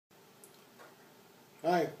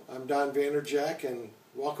Hi, I'm Don Vanderjack, and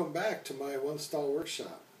welcome back to my One Stall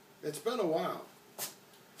Workshop. It's been a while.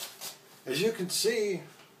 As you can see,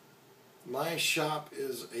 my shop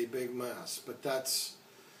is a big mess, but that's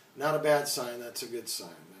not a bad sign, that's a good sign.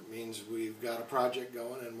 That means we've got a project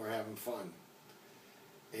going and we're having fun.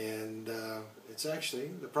 And it's actually,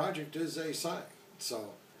 the project is a sign.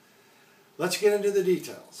 So let's get into the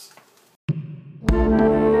details.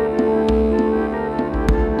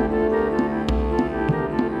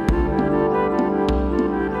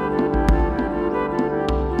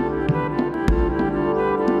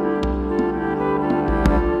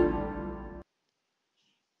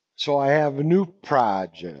 So I have a new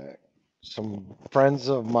project. Some friends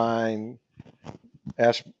of mine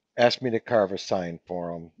asked asked me to carve a sign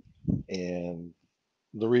for them, and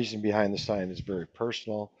the reason behind the sign is very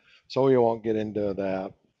personal, so we won't get into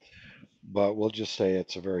that. But we'll just say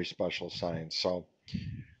it's a very special sign. So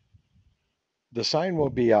the sign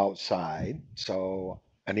will be outside. So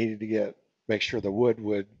I needed to make sure the wood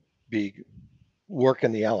would be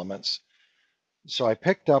working the elements. So I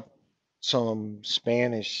picked up some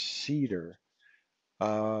Spanish cedar.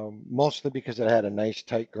 Mostly because it had a nice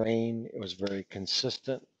tight grain. It was very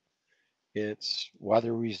consistent. It's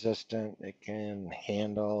weather resistant. It can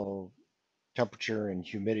handle temperature and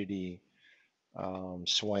humidity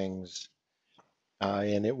swings,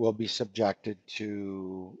 and it will be subjected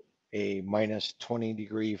to a minus 20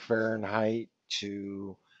 degree Fahrenheit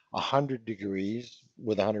to 100 degrees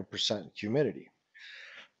with 100% humidity.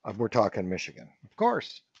 We're talking Michigan, of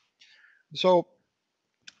course. So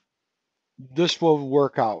this will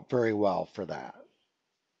work out very well for that.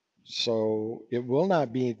 So it will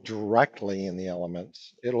not be directly in the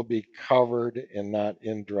elements. It'll be covered and not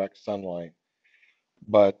in direct sunlight,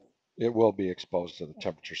 but it will be exposed to the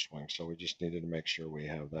temperature swing. So we just needed to make sure we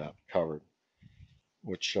have that covered,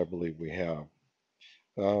 which I believe we have.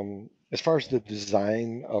 As far as the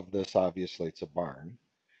design of this, obviously it's a barn.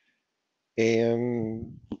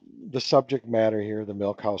 And the subject matter here, the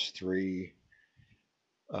Milk House 3,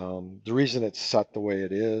 the reason it's set the way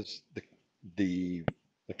it is, the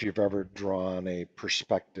if you've ever drawn a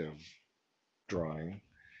perspective drawing,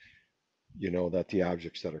 you know that the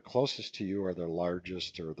objects that are closest to you are the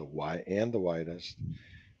largest or the wide and the widest.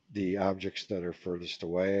 The objects that are furthest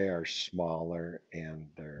away are smaller and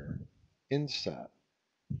they're inset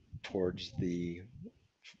towards the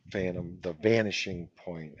phantom, the vanishing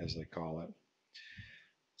point, as they call it.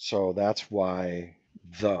 So that's why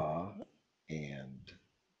the and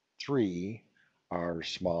 3 are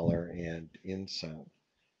smaller and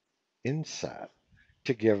inset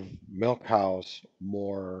to give Milk House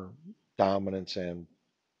more dominance and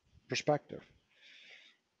perspective.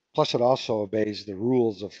 Plus, it also obeys the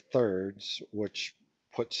rules of thirds, which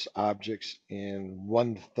puts objects in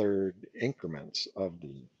 1/3 increments of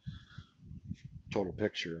the total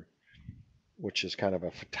picture, which is kind of a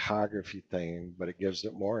photography thing, but it gives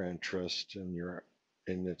it more interest and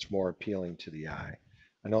it's more appealing to the eye.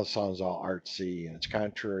 I know it sounds all artsy and it's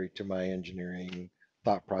contrary to my engineering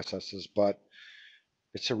thought processes, but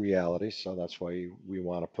it's a reality, so that's why we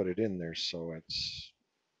want to put it in there so it's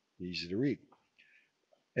easy to read.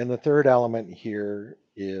 And the third element here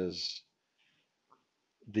is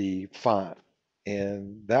the font.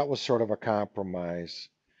 And that was sort of a compromise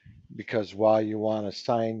because while you want a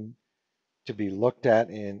sign to be looked at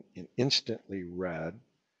and instantly read,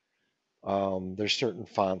 there's certain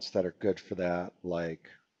fonts that are good for that, like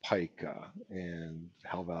Pica and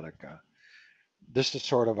Helvetica. This is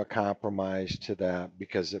sort of a compromise to that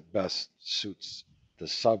because it best suits the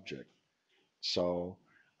subject. So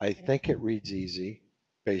I think it reads easy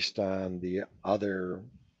based on the other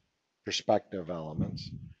perspective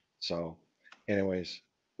elements. So, anyways,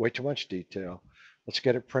 way too much detail. Let's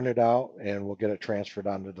get it printed out and we'll get it transferred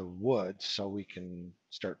onto the wood so we can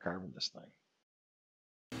start carving this thing.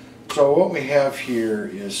 So what we have here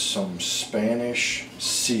is some Spanish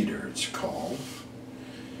cedar, it's called.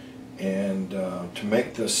 And to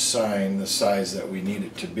make this sign the size that we need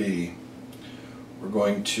it to be, we're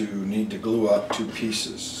going to need to glue up 2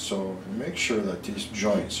 pieces. So make sure that these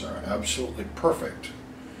joints are absolutely perfect.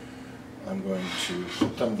 I'm going to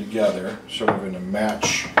put them together sort of in a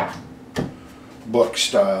match book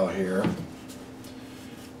style here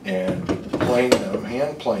and plane them,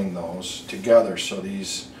 hand plane those together so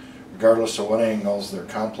these, regardless of what angles, they're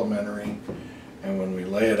complementary, and when we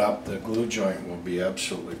lay it up the glue joint will be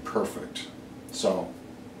absolutely perfect. So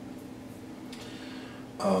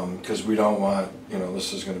because we don't want,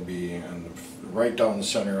 this is going to be right down the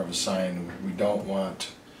center of a sign. We don't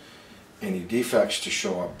want any defects to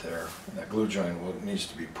show up there. That glue joint needs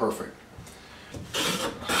to be perfect.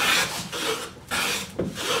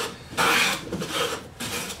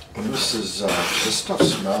 this stuff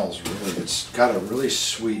smells really, it's got a really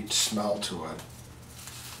sweet smell to it.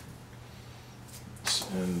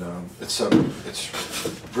 And it's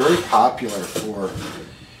very popular for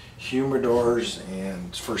humidors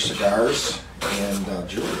and for cigars and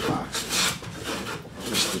jewelry boxes.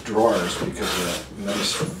 Just the drawers, because of that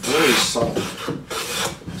nice, very subtle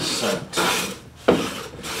scent.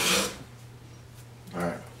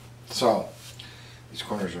 Alright, so these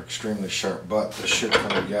corners are extremely sharp, but this should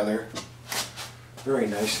come together very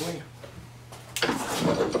nicely.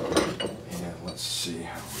 And let's see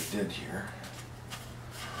how we did here.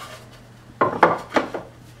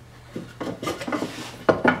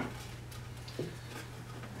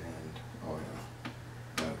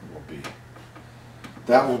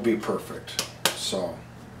 That will be perfect. So.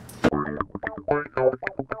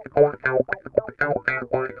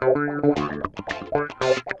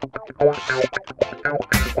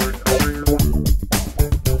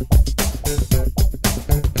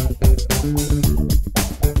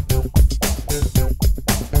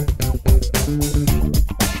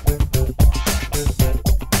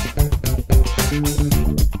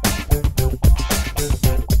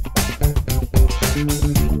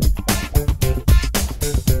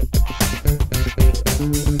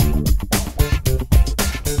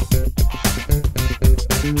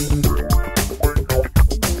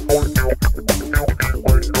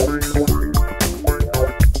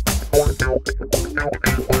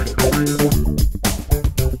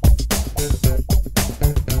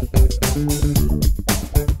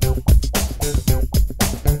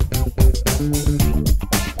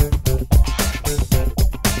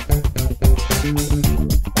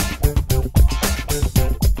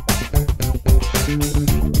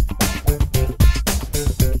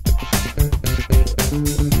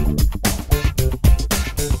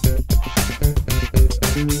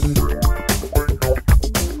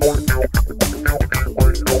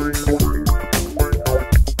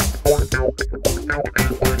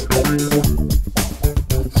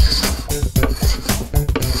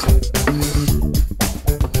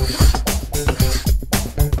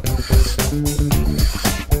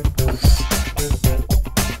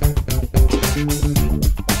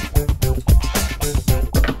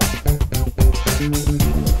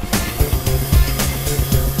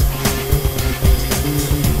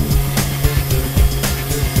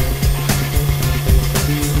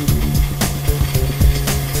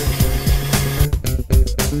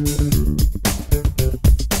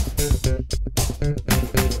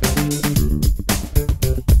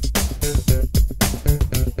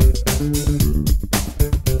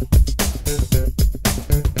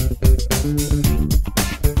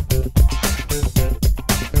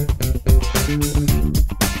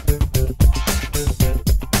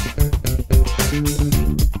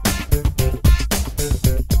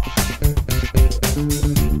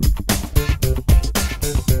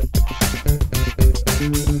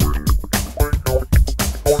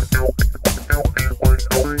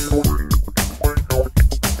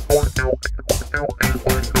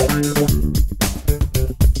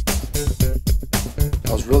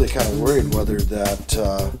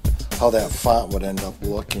 How that font would end up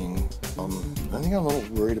looking. I think I'm a little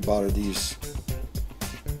worried about are these,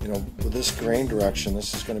 you know, with this grain direction,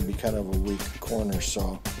 this is going to be kind of a weak corner.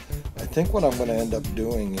 So I think what I'm going to end up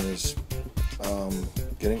doing is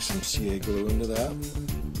getting some CA glue into that,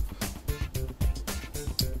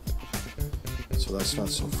 so that's not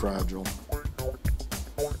so fragile.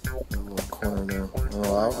 A little corner there. I'm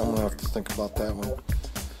going to have to think about that one.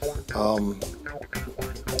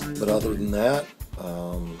 But other than that,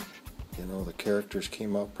 you know, the characters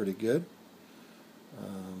came out pretty good.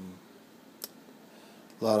 A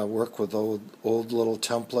lot of work with old little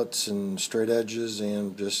templates and straight edges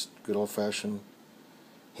and just good old-fashioned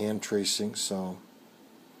hand tracing. So,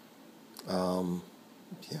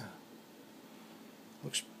 yeah,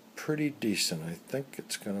 looks pretty decent. I think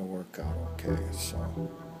it's going to work out okay. So.